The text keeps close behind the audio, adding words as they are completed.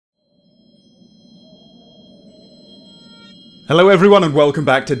Hello everyone and welcome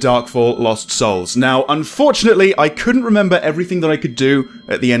back to Darkfall Lost Souls. Now, unfortunately, I couldn't remember everything that I could do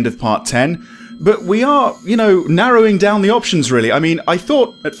at the end of part 10, but we are, narrowing down the options really. I mean, I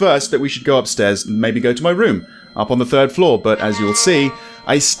thought at first that we should go upstairs and maybe go to my room, up on the 3rd floor, but as you'll see,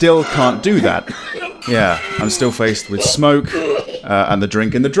 I still can't do that. Yeah, I'm still faced with smoke, and the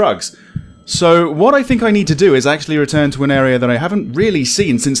drink and the drugs. So, what I think I need to do is actually return to an area that I haven't really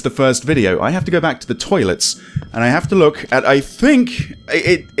seen since the first video. I have to go back to the toilets, and I have to look at, I think,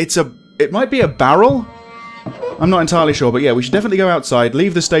 it might be a barrel? I'm not entirely sure, but yeah, we should definitely go outside,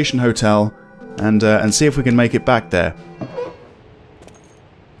 leave the station hotel, and see if we can make it back there.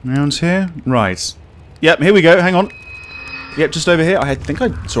 Around here? Right. Yep, here we go, hang on. Yep, just over here. I think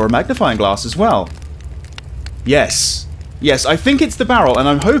I saw a magnifying glass as well. Yes. Yes, I think it's the barrel, and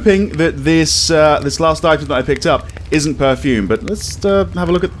I'm hoping that this last item that I picked up isn't perfume, but let's have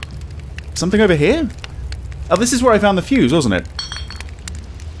a look at something over here? Oh, this is where I found the fuse, wasn't it?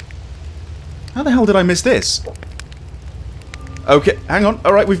 How the hell did I miss this? Okay, hang on.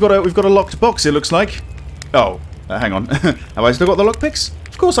 Alright, we've got a locked box, it looks like. Oh, hang on. Have I still got the lockpicks?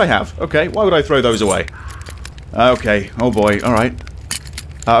 Of course I have. Okay, why would I throw those away? Okay, oh boy, alright.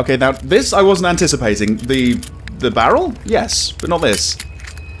 Okay, now, this I wasn't anticipating. The barrel? Yes, but not this.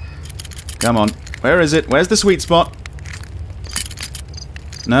 Come on. Where is it? Where's the sweet spot?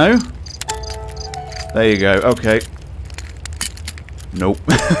 No? There you go. Okay. Nope.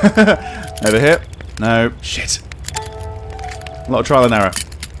 Over here? No. Shit. A lot of trial and error.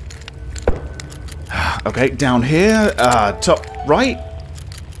 Okay, down here. Top right?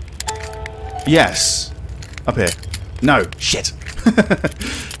 Yes. Up here. No. Shit.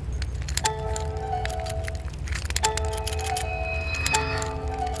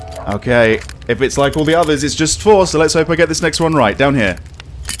 Okay, if it's like all the others, it's just 4, so let's hope I get this next one right. Down here.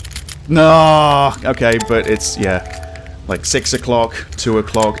 No. Okay, but it's, yeah, like 6 o'clock, 2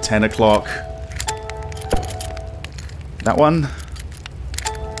 o'clock, 10 o'clock. That one?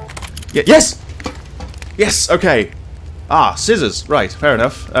 Yeah, yes! Yes, okay. Ah, scissors. Right, fair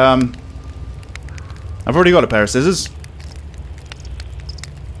enough. I've already got a pair of scissors.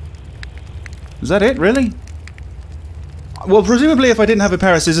 Is that it, really? Well, presumably if I didn't have a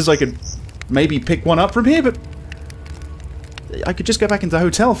pair of scissors, I could maybe pick one up from here, but I could just go back into the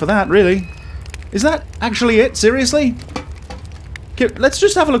hotel for that, really. Is that actually it? Seriously? Let's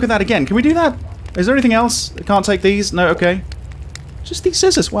just have a look at that again. Can we do that? Is there anything else? I can't take these? No, okay. Just these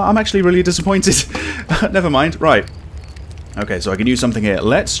scissors. Well, I'm actually really disappointed. Never mind. Right. Okay, so I can use something here.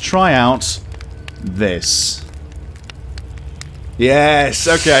 Let's try out this. Yes,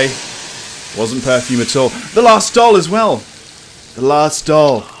 okay. Wasn't perfume at all. The last doll as well. The last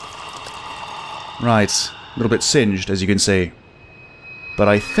doll. Right. A little bit singed, as you can see. But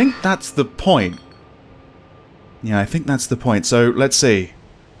I think that's the point. Yeah, I think that's the point. So, let's see.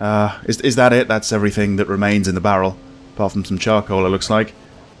 Is that it? That's everything that remains in the barrel. Apart from some charcoal, it looks like.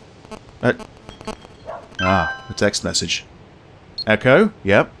 A text message. Echo?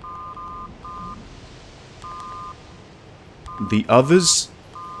 Yep. The others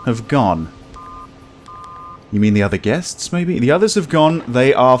have gone. You mean the other guests, maybe? The others have gone.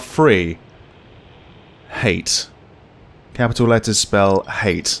 They are free. Hate. Capital letters spell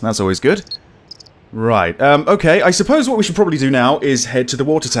hate. That's always good. Right. Okay, I suppose what we should probably do now is head to the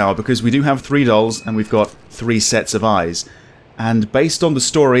water tower, because we do have 3 dolls, and we've got 3 sets of eyes. And based on the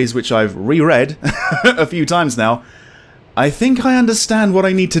stories, which I've reread a few times now, I think I understand what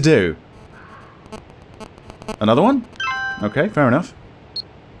I need to do. Another one? Okay, fair enough.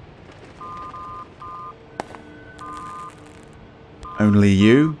 Only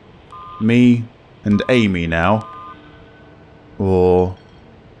you, me, and Amy now. Or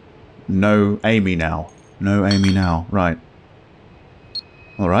no Amy now. No Amy now. Right.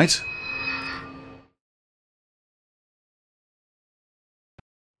 Alright.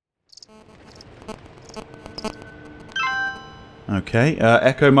 Okay,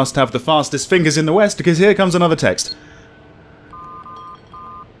 Echo must have the fastest fingers in the West, because here comes another text.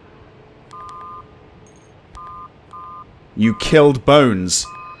 You killed Bones.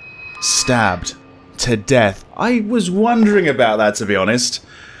 Stabbed. To death. I was wondering about that, to be honest.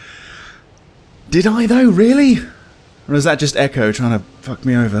 Did I, though? Really? Or is that just Echo trying to fuck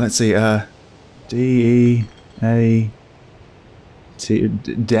me over? Let's see, D-E-A-T...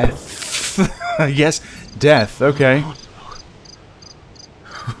 Death. Yes, death. Okay.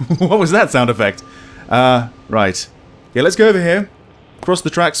 What was that sound effect? Right. Yeah, let's go over here. Cross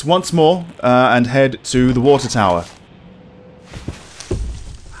the tracks once more, and head to the water tower.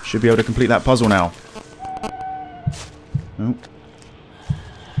 Should be able to complete that puzzle now. Oh.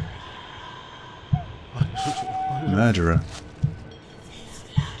 Murderer.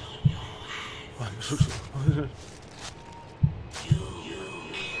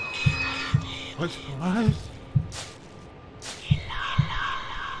 Hotspot.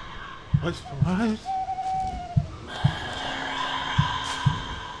 Hotspot.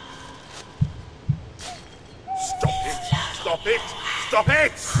 Stop it! Stop it! Stop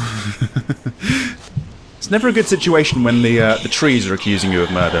it! It's never a good situation when the trees are accusing you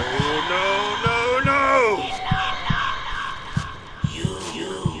of murder. Oh, no, no, no!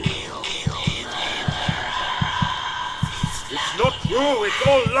 It's not true, it's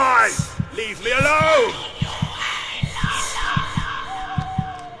all lies! Leave me alone!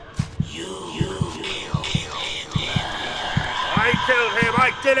 I killed him,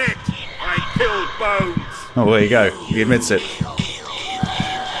 I did it! I killed Bones! Oh, there you go. He admits it.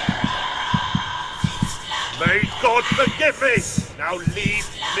 May God forgive me! Now leave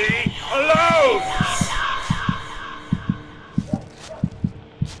me alone!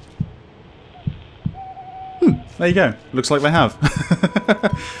 There you go. Looks like they have.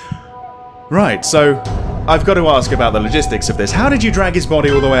 Right, so I've got to ask about the logistics of this. How did you drag his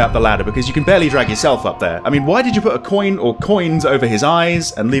body all the way up the ladder? Because you can barely drag yourself up there. I mean, why did you put a coin or coins over his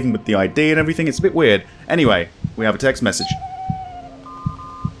eyes and leave him with the ID and everything? It's a bit weird. Anyway, we have a text message.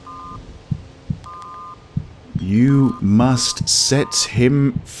 You must set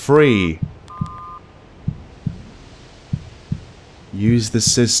him free. Use the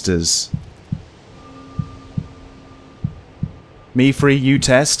sisters. Me free, you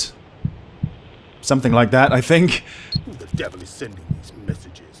test. Something like that, I think. Who the devil is sending these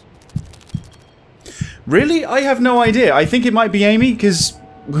messages? Really? I have no idea. I think it might be Amy, because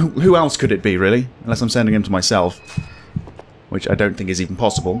who else could it be, really? Unless I'm sending him to myself. Which I don't think is even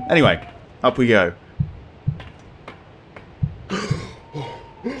possible. Anyway, up we go.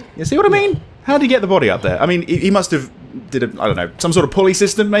 You see what I mean? How did he get the body up there? I mean, he must have did I don't know, some sort of pulley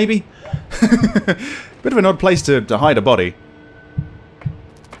system, maybe? Bit of an odd place to hide a body.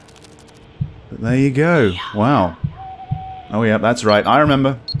 But there you go. Wow. Oh yeah, that's right. I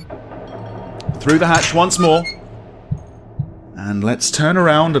remember. Through the hatch once more. And let's turn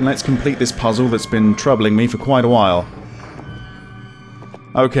around and let's complete this puzzle that's been troubling me for quite a while.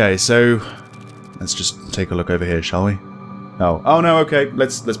 Okay, so let's just take a look over here, shall we? Oh no, okay,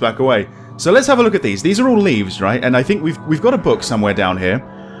 let's back away. So let's have a look at these. These are all leaves, right? And I think we've got a book somewhere down here.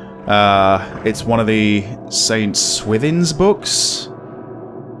 It's one of the Saint Swithin's books.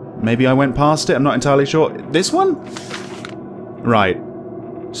 Maybe I went past it, I'm not entirely sure. This one? Right.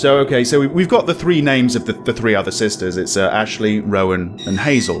 So, okay, so we've got the three names of the three other sisters. It's Ashley, Rowan, and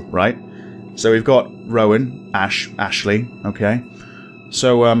Hazel, right? So we've got Rowan, Ashley, okay.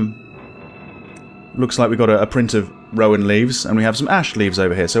 So, looks like we've got a print of Rowan leaves, and we have some Ash leaves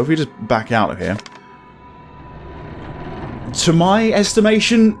over here. So if we just back out of here. To my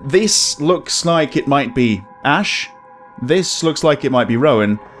estimation, this looks like it might be Ash. This looks like it might be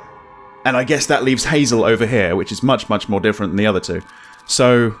Rowan. And I guess that leaves Hazel over here, which is much, much more different than the other two.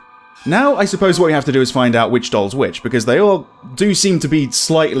 So, now I suppose what we have to do is find out which doll's which, because they all do seem to be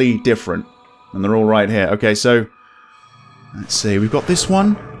slightly different. And they're all right here. Okay, so, let's see, we've got this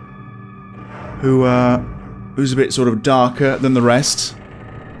one, who's a bit sort of darker than the rest.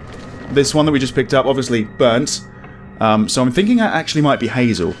 This one that we just picked up, obviously burnt. So I'm thinking that actually might be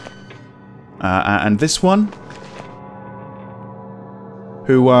Hazel. And this one,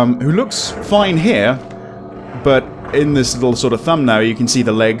 who looks fine here, but in this little sort of thumbnail you can see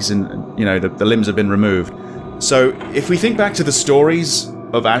the legs and, you know, the limbs have been removed. So if we think back to the stories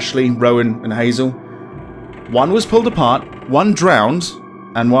of Ashley, Rowan, and Hazel, one was pulled apart, one drowned,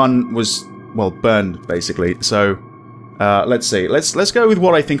 and one was, well, burned, basically. So, let's see. Let's go with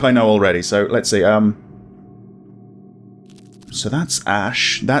what I think I know already. So, let's see. So that's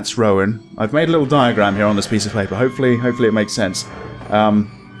Ash. That's Rowan. I've made a little diagram here on this piece of paper. Hopefully it makes sense.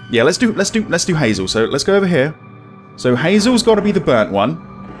 Yeah, let's do Hazel. So let's go over here. So Hazel's got to be the burnt one,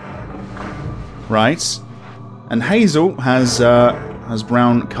 right? And Hazel has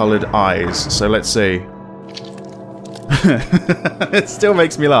brown-coloured eyes. So let's see. It still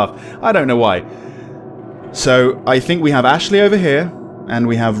makes me laugh. I don't know why. So I think we have Ashley over here, and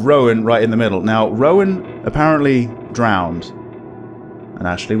we have Rowan right in the middle. Now Rowan apparently drowned, and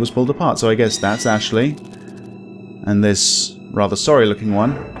Ashley was pulled apart. So I guess that's Ashley, and this rather sorry-looking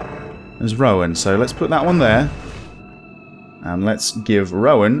one is Rowan. So let's put that one there, and let's give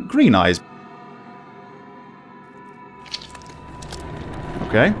Rowan green eyes.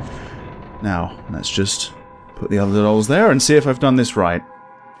 Okay. Now let's just put the other dolls there and see if I've done this right.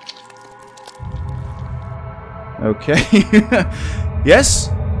 Okay. Yes?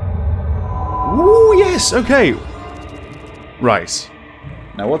 Ooh, yes! Okay. Right.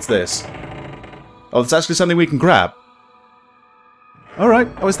 Now what's this? Oh, it's actually something we can grab. Alright.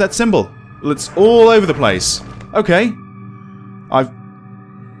 Oh, it's that symbol. Well, it's all over the place. Okay.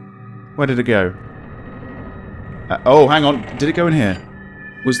 Where did it go? Oh, hang on. Did it go in here?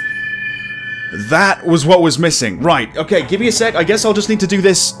 That was what was missing. Right. Okay, give me a sec. I guess I'll just need to do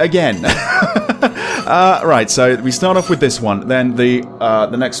this again. Right, so we start off with this one. Then the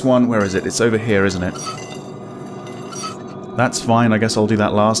next one, where is it? It's over here, isn't it? That's fine. I guess I'll do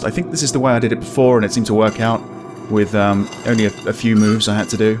that last. I think this is the way I did it before, and it seemed to work out with only a few moves I had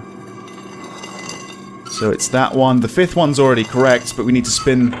to do. So it's that one. The fifth one's already correct, but we need to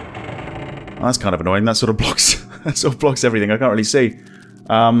spin... Oh, that's kind of annoying. That sort of blocks... that sort of blocks everything. I can't really see.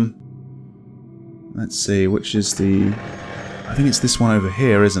 Let's see, which is the... I think it's this one over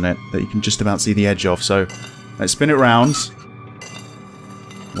here, isn't it? That you can just about see the edge of. So, let's spin it round.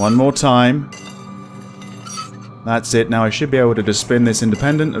 One more time. That's it. Now I should be able to just spin this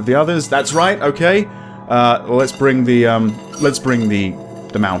independent of the others. That's right, okay. Well, let's bring the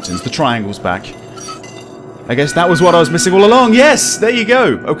mountains, the triangles back. I guess that was what I was missing all along. Yes! There you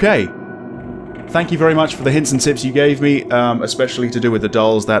go! Okay. Thank you very much for the hints and tips you gave me, especially to do with the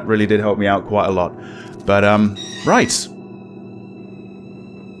dolls. That really did help me out quite a lot. But, right.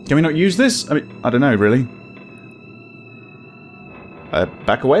 Can we not use this? I mean, I don't know, really.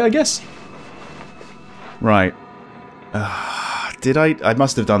 Back away, I guess? Right. Did I? I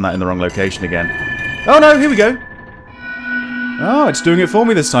must have done that in the wrong location again. Oh no, here we go! Oh, it's doing it for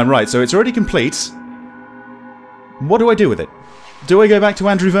me this time. Right, so it's already complete. What do I do with it? Do I go back to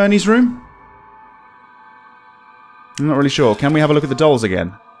Andrew Verney's room? I'm not really sure. Can we have a look at the dolls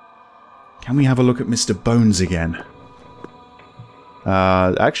again? Can we have a look at Mr. Bones again?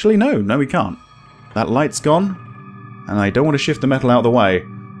 Actually, no. No, we can't. That light's gone, and I don't want to shift the metal out of the way.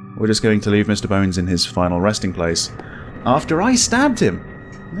 We're just going to leave Mr. Bones in his final resting place. After I stabbed him.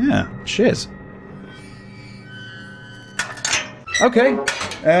 Yeah, shit. Okay.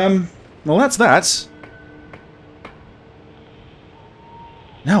 Well, that's that.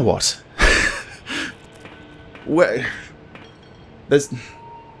 Now what? Where... There's...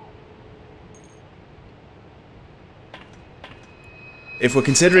 If we're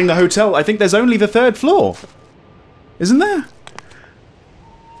considering the hotel, I think there's only the 3rd floor. Isn't there?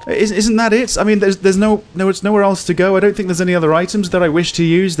 Isn't that it? I mean, there's nowhere else to go. I don't think there's any other items that I wish to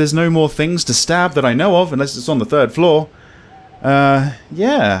use. There's no more things to stab that I know of, unless it's on the 3rd floor.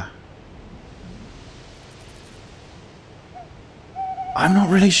 Yeah. I'm not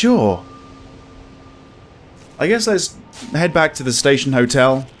really sure. I guess let's head back to the station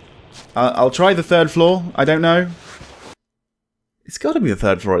hotel. I'll try the 3rd floor. I don't know. It's got to be the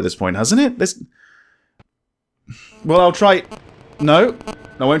 3rd floor at this point, hasn't it? Well, I'll try... No,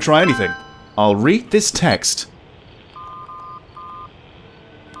 I won't try anything. I'll read this text.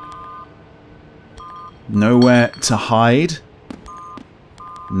 Nowhere to hide.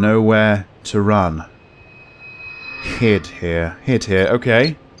 Nowhere to run. Hid here. Hid here.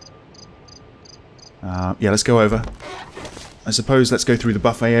 Okay. Yeah, let's go over. I suppose let's go through the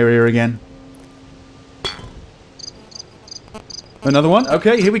buffet area again. Another one?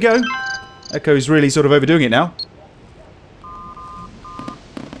 Okay, here we go. Echo's really sort of overdoing it now.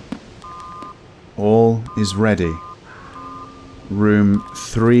 All is ready. Room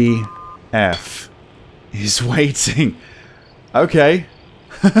 3F is waiting. Okay.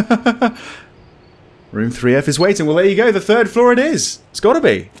 Room 3F is waiting. Well, there you go. The 3rd floor it is. It's got to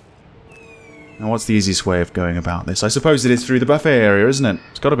be. Now, what's the easiest way of going about this? I suppose it is through the buffet area, isn't it?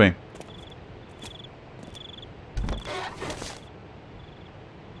 It's got to be.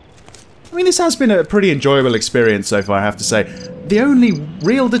 I mean, this has been a pretty enjoyable experience so far, I have to say. The only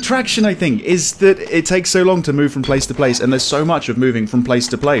real detraction, I think, is that it takes so long to move from place to place, and there's so much of moving from place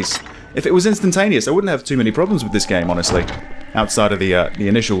to place. If it was instantaneous, I wouldn't have too many problems with this game, honestly. Outside of the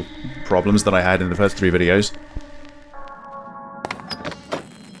initial problems that I had in the first 3 videos.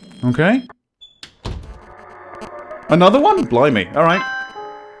 Okay. Another one? Blimey. Alright.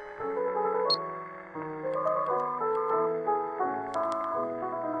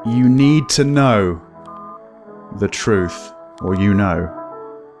 You need to know the truth. Or you know.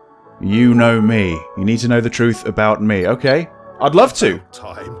 You know me. You need to know the truth about me. Okay. I'd love to.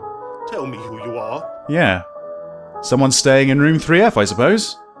 Time. Tell me who you are. Yeah. Someone staying in room 3F, I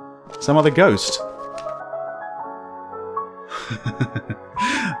suppose. Some other ghost.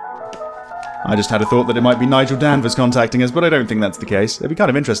 I just had a thought that it might be Nigel Danvers contacting us, but I don't think that's the case. It'd be kind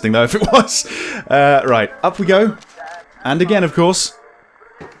of interesting, though, if it was. Right, up we go. And again, of course.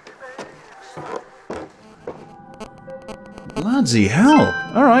 Bloody hell.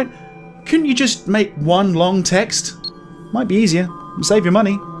 Alright. Couldn't you just make one long text? Might be easier. Save your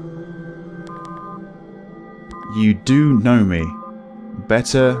money. You do know me.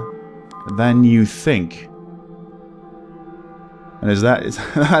 Better than you think. And is that...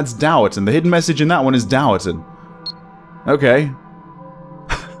 that's Dowerton. The hidden message in that one is Dowerton. Okay.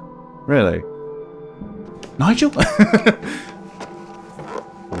 Really? Nigel?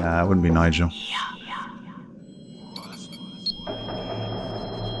 Nah, it wouldn't be Nigel.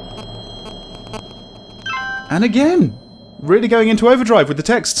 And again! Really going into overdrive with the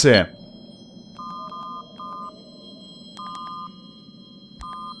texts here.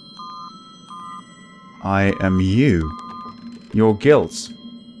 I am you. Your guilt.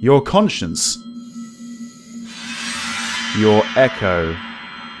 Your conscience. Your echo.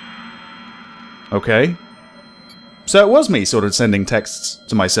 Okay. So it was me sort of sending texts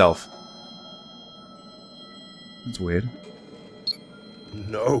to myself. That's weird.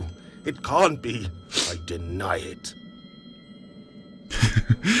 No, it can't be. I deny it.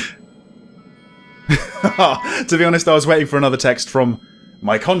 To be honest, I was waiting for another text from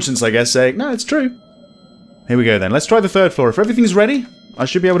my conscience, I guess, saying, no, it's true. Here we go then. Let's try the third floor. If everything's ready, I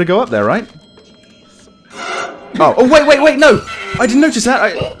should be able to go up there, right? Oh, wait, no! I didn't notice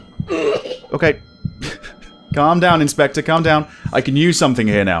that. Okay. Calm down, Inspector, calm down. I can use something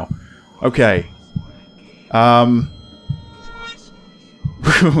here now. Okay. Well,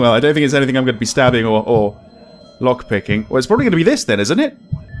 I don't think it's anything I'm going to be stabbing or lockpicking. Well, it's probably going to be this then, isn't it?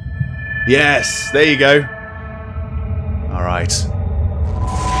 Yes, there you go. Alright.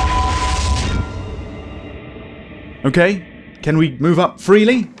 Okay. Can we move up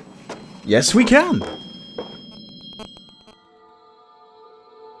freely? Yes, we can.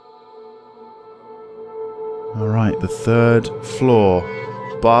 Alright, the third floor.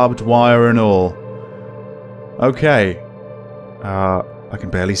 Barbed wire and all. Okay. I can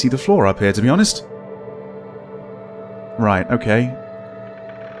barely see the floor up here, to be honest. Right, okay.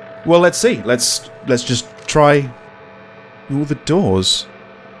 Well, let's see. Let's just try all the doors.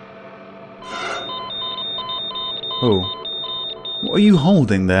 Oh. What are you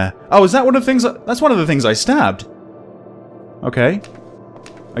holding there? Oh, is that one of the things... that's one of the things I stabbed. Okay.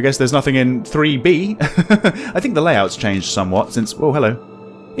 I guess there's nothing in 3B. I think the layout's changed somewhat since... oh,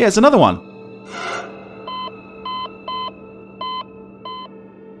 hello. Yeah, it's another one.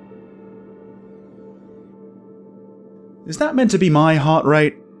 Is that meant to be my heart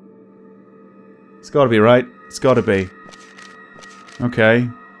rate? It's gotta be, right? It's gotta be. Okay.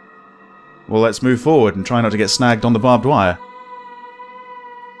 Well, let's move forward and try not to get snagged on the barbed wire.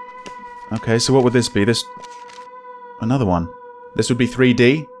 Okay, so what would this be? This... another one. This would be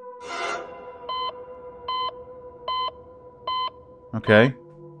 3D. Okay.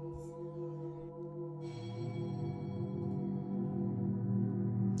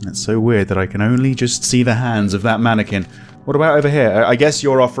 That's so weird that I can only just see the hands of that mannequin. What about over here? I guess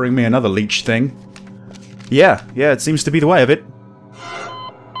you're offering me another leech thing. Yeah, it seems to be the way of it.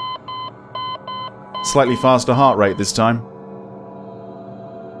 Slightly faster heart rate this time.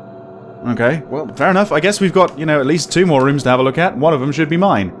 Okay, well, fair enough. I guess we've got, you know, at least 2 more rooms to have a look at. One of them should be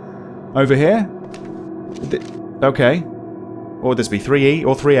mine. Over here? Okay. Or would this be 3E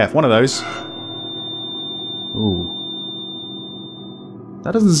or 3F? One of those. Ooh.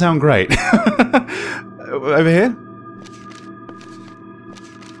 That doesn't sound great. Over here?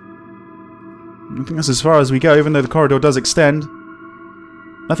 I think that's as far as we go, even though the corridor does extend.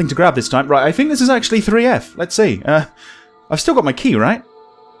 Nothing to grab this time. Right, I think this is actually 3F. Let's see. I've still got my key, right?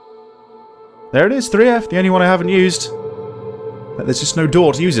 There it is, 3F, the only one I haven't used. But there's just no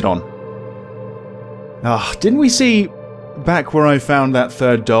door to use it on. Ah, didn't we see back where I found that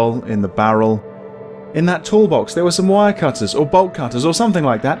third doll in the barrel? In that toolbox there were some wire cutters or bolt cutters or something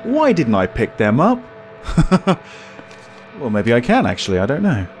like that. Why didn't I pick them up? Well, maybe I can actually, I don't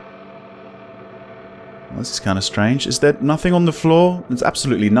know. Well, this is kind of strange. Is there nothing on the floor? There's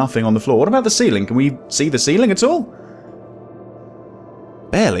absolutely nothing on the floor. What about the ceiling? Can we see the ceiling at all?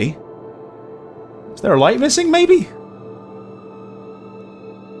 Barely. Is there a light missing, maybe?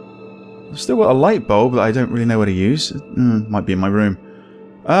 I've still got a light bulb that I don't really know where to use. Might be in my room.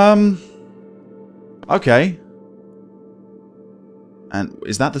 Okay. And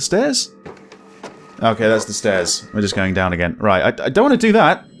is that the stairs? Okay, that's the stairs. We're just going down again. Right, I don't want to do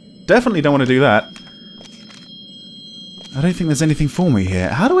that. Definitely don't want to do that. I don't think there's anything for me here.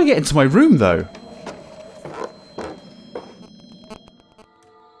 How do I get into my room, though?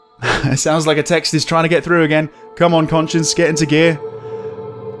 It sounds like a text is trying to get through again. Come on, conscience, get into gear.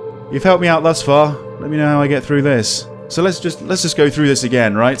 You've helped me out thus far. Let me know how I get through this. So let's just go through this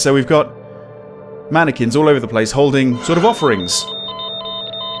again, right? So we've got mannequins all over the place holding sort of offerings.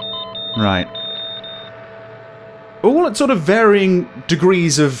 Right. All at sort of varying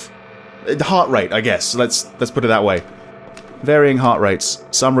degrees of heart rate, I guess. Let's put it that way. Varying heart rates.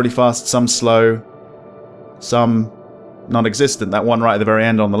 Some really fast, some slow, some non-existent. That one right at the very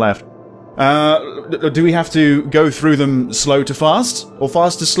end on the left. Do we have to go through them slow to fast? Or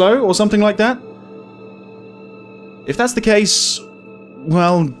fast to slow? Or something like that? If that's the case,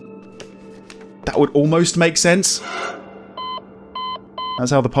 well, that would almost make sense.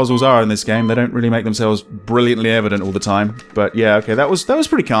 That's how the puzzles are in this game. They don't really make themselves brilliantly evident all the time. But yeah, okay, that was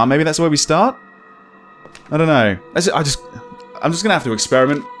pretty calm. Maybe that's where we start? I don't know. I'm just gonna have to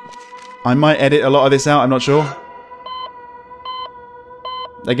experiment. I might edit a lot of this out, I'm not sure.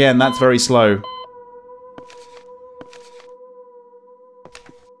 Again, that's very slow.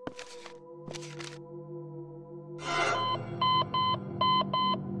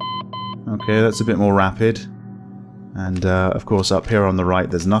 Okay, that's a bit more rapid. And, of course, up here on the right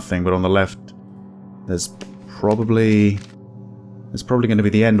there's nothing, but on the left there's probably going to be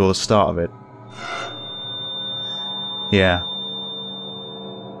the end or the start of it. Yeah.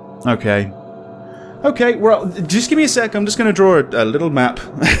 Okay. Okay, well, just give me a sec. I'm just going to draw a little map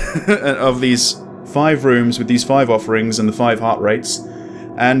of these 5 rooms with these 5 offerings and the 5 heart rates.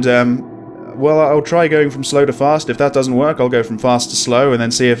 And, well, I'll try going from slow to fast. If that doesn't work, I'll go from fast to slow and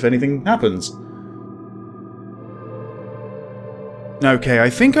then see if anything happens. Okay, I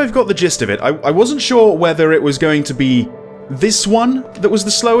think I've got the gist of it. I wasn't sure whether it was going to be this one that was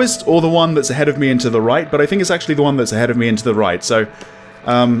the slowest or the one that's ahead of me and to the right, but I think it's actually the one that's ahead of me and to the right. So,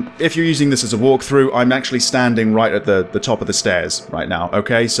 if you're using this as a walkthrough, I'm actually standing right at the top of the stairs right now,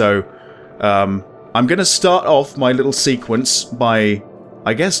 okay? So, I'm gonna start off my little sequence by,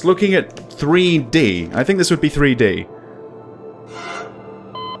 I guess, looking at 3D. I think this would be 3D.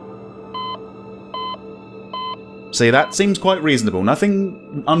 See, that seems quite reasonable.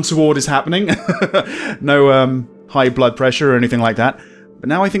 Nothing untoward is happening. No, high blood pressure or anything like that. But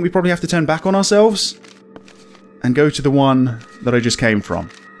now I think we probably have to turn back on ourselves and go to the one that I just came from.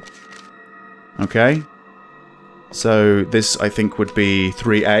 Okay. So this, I think, would be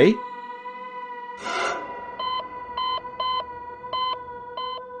 3A.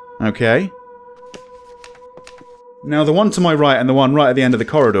 Okay. Now the one to my right and the one right at the end of the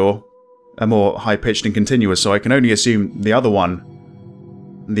corridor are more high-pitched and continuous, so I can only assume the other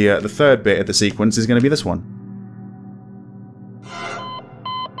one, the third bit of the sequence, is going to be this one.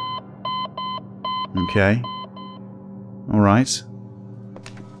 Okay. Alright.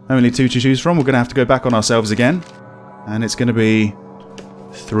 Only 2 to choose from. We're going to have to go back on ourselves again. And it's going to be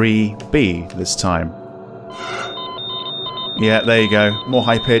 3B this time. Yeah, there you go. More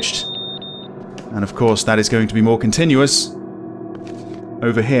high-pitched. And of course, that is going to be more continuous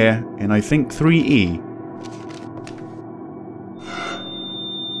over here in, I think, 3E.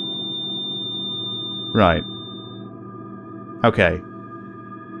 Right. Okay.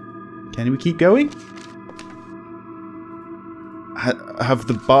 Can we keep going? Have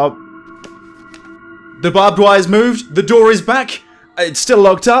the barbed wires moved? The door is back? It's still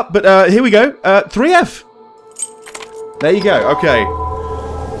locked up, but here we go. 3F. There you go. Okay.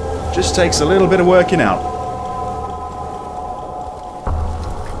 Just takes a little bit of working out.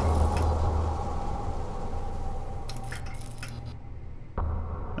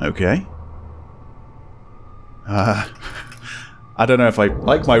 Okay. I don't know if I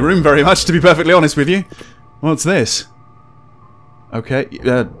like my room very much, to be perfectly honest with you. What's this? Okay,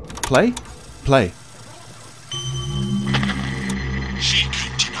 play? Play. She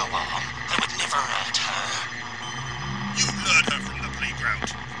came to no harm. I would never hurt her. You lured her from the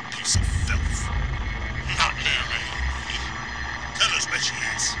playground, piece of filth. Not really. Tell us where she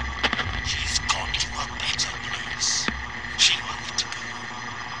is. She's gone to a better place. She wanted to go.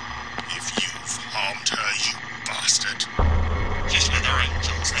 If you've harmed her, you bastard. She's with her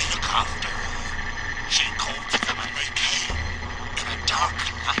angels. They look after her. She called to them and they came. In a dark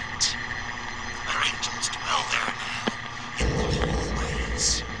night. Her angels dwell there now. In the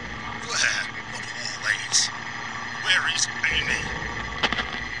hallways. Where? What hallways? Where is Amy?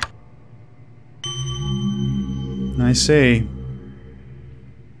 I see.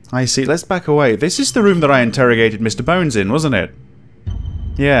 I see. Let's back away. This is the room that I interrogated Mr. Bones in, wasn't it?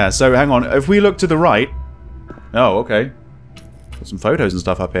 Yeah, so hang on. If we look to the right... Oh, okay. Got some photos and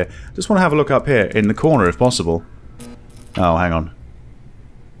stuff up here. Just want to have a look up here, in the corner if possible. Oh, hang on.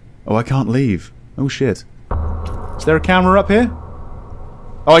 Oh, I can't leave. Oh, shit. Is there a camera up here?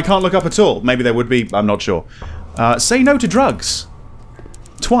 Oh, I can't look up at all. Maybe there would be. I'm not sure. Say no to drugs.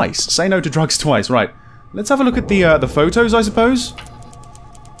 Twice. Say no to drugs twice. Right. Let's have a look at the photos, I suppose.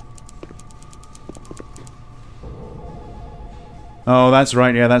 Oh, that's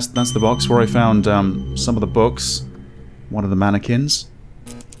right. Yeah, that's the box where I found some of the books. One of the mannequins.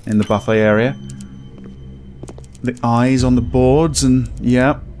 in the buffet area. The eyes on the boards and...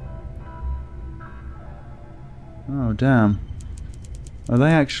 yeah. Oh, damn. Are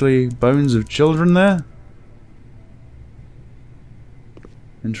they actually bones of children there?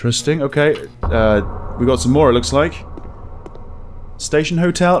 Interesting. Okay. We got some more, it looks like. Station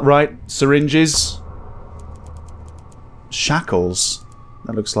hotel. Right. Syringes. Shackles.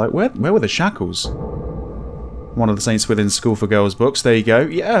 That looks like... Where were the shackles? One of the Saints Within School for Girls books. There you go.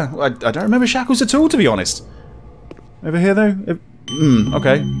 Yeah. I don't remember shackles at all, to be honest. Over here, though?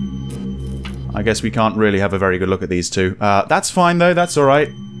 Okay. I guess we can't really have a very good look at these two. That's fine, though. That's alright.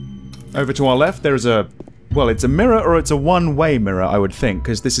 Over to our left, there is a... well, it's a mirror or it's a one-way mirror, I would think,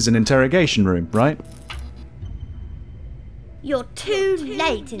 because this is an interrogation room, right? You're too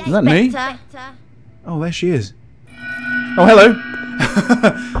late, Inspector. Is that me? Oh, there she is. Oh, hello!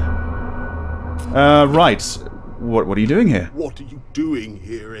 Right. What are you doing here? What are you doing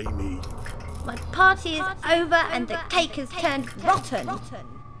here, Amy? My party is over and the cake has turned rotten.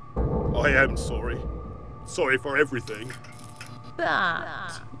 I am sorry. Sorry for everything. But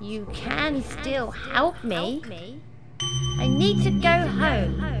you can still help me. I need to go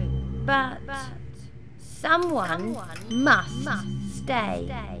home, but someone must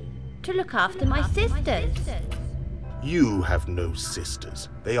stay to look after my sisters. You have no sisters.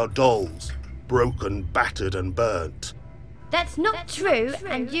 They are dolls. Broken, battered and burnt. That's not true,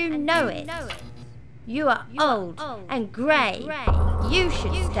 and you know it. You are old and grey. You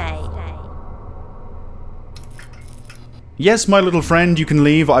should stay. Yes, my little friend, you can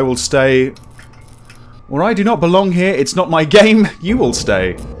leave. I will stay. Or I do not belong here. It's not my game. You will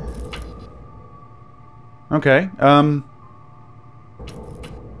stay. Okay,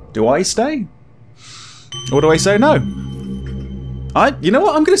 do I stay? Or do I say no? You know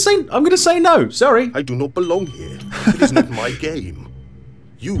what? I'm gonna say no. Sorry. I do not belong here. It is not my game.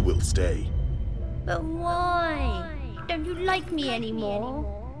 You will stay. But why? Don't you like me anymore?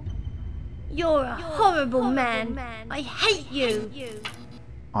 You're a horrible man. I hate you.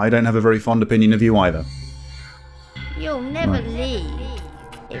 I don't have a very fond opinion of you either. You'll never leave.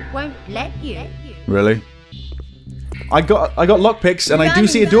 It won't let you. Really? I got lockpicks, and I do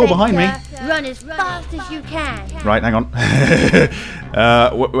see a door behind me. Run as fast as you can. Right, hang on. Hang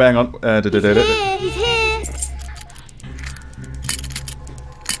on. He's here.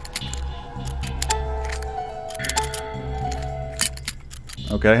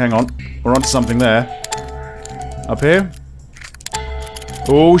 Okay, hang on. We're onto something there. Up here.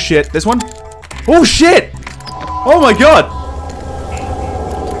 Oh shit! This one. Oh shit! Oh my god!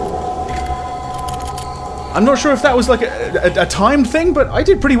 I'm not sure if that was like a timed thing, but I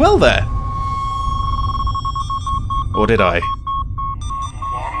did pretty well there. Or did I? 1,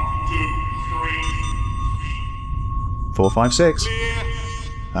 2, 3. 4, 5, 6.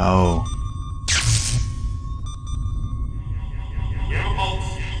 Oh.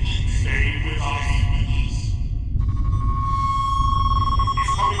 Stay with us.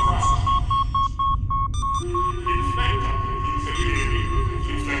 He's coming round. Inspector.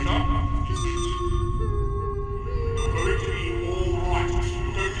 Inspector. You're going to be all right.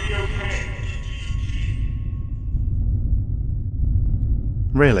 You're going to be okay.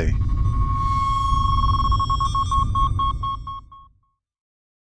 Really?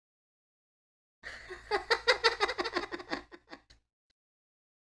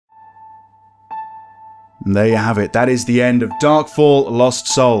 And there you have it. That is the end of Darkfall Lost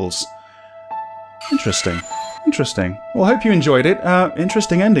Souls. Interesting. Interesting. Well, I hope you enjoyed it.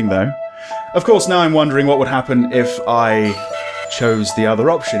 Interesting ending, though. Of course, now I'm wondering what would happen if I chose the other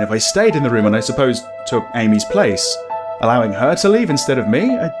option. If I stayed in the room and I suppose took Amy's place. Allowing her to leave instead of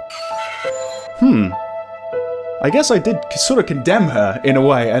me? I guess I did sort of condemn her, in a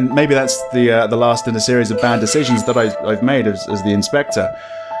way, and maybe that's the last in a series of bad decisions that I've made as the Inspector.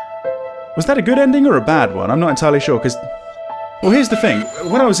 Was that a good ending or a bad one? I'm not entirely sure, because... Well, here's the thing.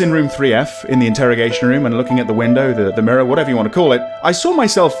 When I was in room 3F, in the interrogation room, and looking at the window, the mirror, whatever you want to call it, I saw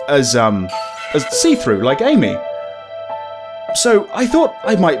myself as see-through, like Amy. So, I thought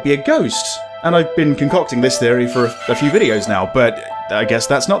I might be a ghost. And I've been concocting this theory for a few videos now, but I guess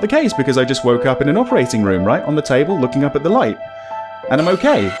that's not the case, because I just woke up in an operating room, right? On the table, looking up at the light. And I'm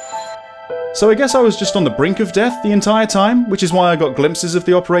okay. So I guess I was just on the brink of death the entire time, which is why I got glimpses of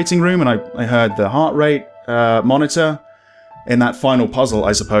the operating room, and I heard the heart rate monitor in that final puzzle,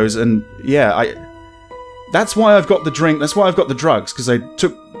 I suppose, and yeah, that's why I've got the drink, that's why I've got the drugs, because I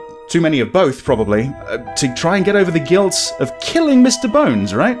took too many of both, probably, to try and get over the guilt of killing Mr.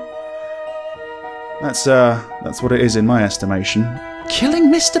 Bones, right? That's what it is in my estimation.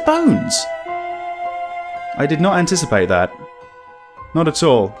 Killing Mr. Bones! I did not anticipate that. Not at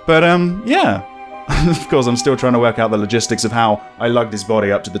all. But, yeah. Of course, I'm still trying to work out the logistics of how I lugged his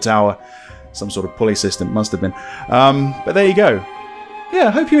body up to the tower. Some sort of pulley system, must have been. But there you go. Yeah,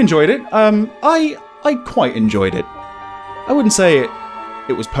 I hope you enjoyed it. I quite enjoyed it. I wouldn't say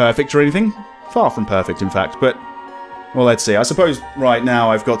it was perfect or anything. Far from perfect, in fact, but... Well, let's see. I suppose right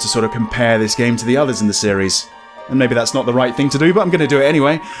now I've got to sort of compare this game to the others in the series. And maybe that's not the right thing to do, but I'm going to do it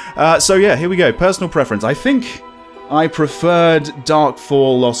anyway. So yeah, here we go. Personal preference. I think I preferred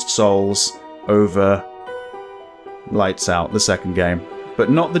Darkfall Lost Souls over Lights Out, the second game. But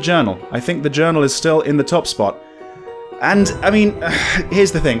not the Journal. I think the Journal is still in the top spot. And, I mean,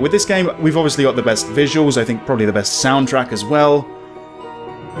 here's the thing. With this game, we've obviously got the best visuals, I think probably the best soundtrack as well.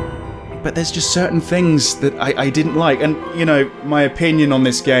 But there's just certain things that I didn't like. And, you know, my opinion on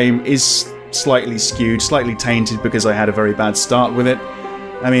this game is slightly skewed, slightly tainted because I had a very bad start with it.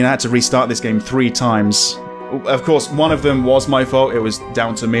 I mean, I had to restart this game 3 times. Of course, one of them was my fault. It was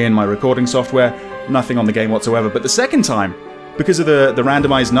down to me and my recording software. Nothing on the game whatsoever. But the second time, because of the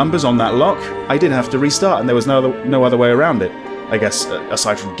randomized numbers on that lock, I did have to restart, and there was no other way around it. I guess,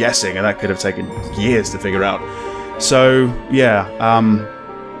 aside from guessing, and that could have taken years to figure out. So, yeah,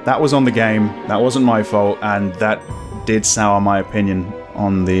 that was on the game, that wasn't my fault, and that did sour my opinion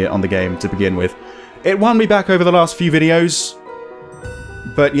on the game to begin with. It won me back over the last few videos,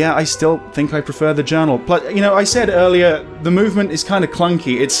 but yeah, I still think I prefer the Journal. Plus, you know, I said earlier, the movement is kind of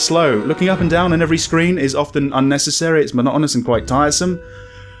clunky, it's slow. Looking up and down on every screen is often unnecessary, it's monotonous and quite tiresome.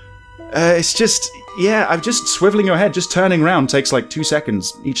 It's just, yeah, just swiveling your head, just turning around takes like 2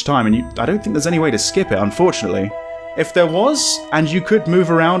 seconds each time, and I don't think there's any way to skip it, unfortunately. If there was, and you could move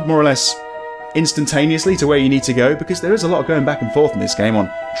around more or less instantaneously to where you need to go, because there is a lot of going back and forth in this game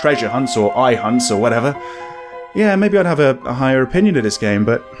on treasure hunts or eye hunts or whatever, yeah, maybe I'd have a higher opinion of this game,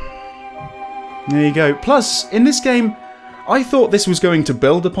 but there you go. Plus, in this game, I thought this was going to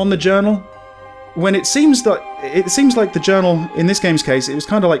build upon the Journal, when it seems like the Journal, in this game's case, it was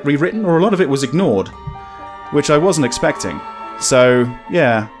kind of like rewritten, or a lot of it was ignored, which I wasn't expecting. So,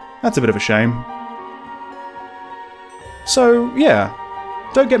 yeah, that's a bit of a shame. So, yeah,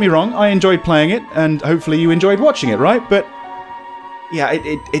 don't get me wrong, I enjoyed playing it, and hopefully you enjoyed watching it, right? But yeah,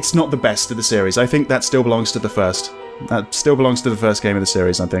 it's not the best of the series. I think that still belongs to the first. That still belongs to the first game of the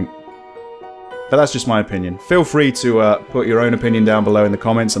series, I think. But that's just my opinion. Feel free to put your own opinion down below in the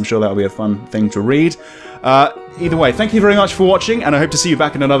comments. I'm sure that'll be a fun thing to read. Either way, thank you very much for watching, and I hope to see you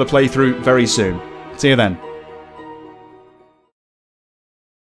back in another playthrough very soon. See you then.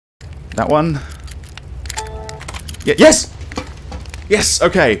 That one. Yeah, yes! Yes,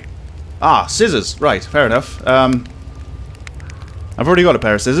 okay. Ah, scissors. Right, fair enough. I've already got a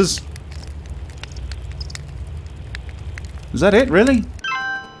pair of scissors. Is that it, really?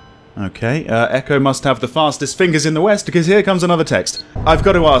 Okay, Echo must have the fastest fingers in the West, because here comes another text. I've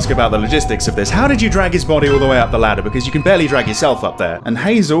got to ask about the logistics of this. How did you drag his body all the way up the ladder? Because you can barely drag yourself up there. And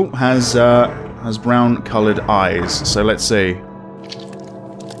Hazel has brown-coloured eyes, so let's see.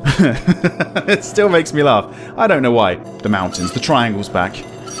 It still makes me laugh. I don't know why. The mountains, the triangle's back.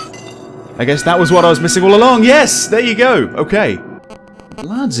 I guess that was what I was missing all along. Yes! There you go. Okay.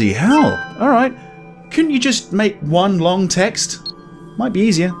 Bloody hell. Alright. Couldn't you just make one long text? Might be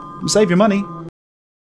easier. Save your money.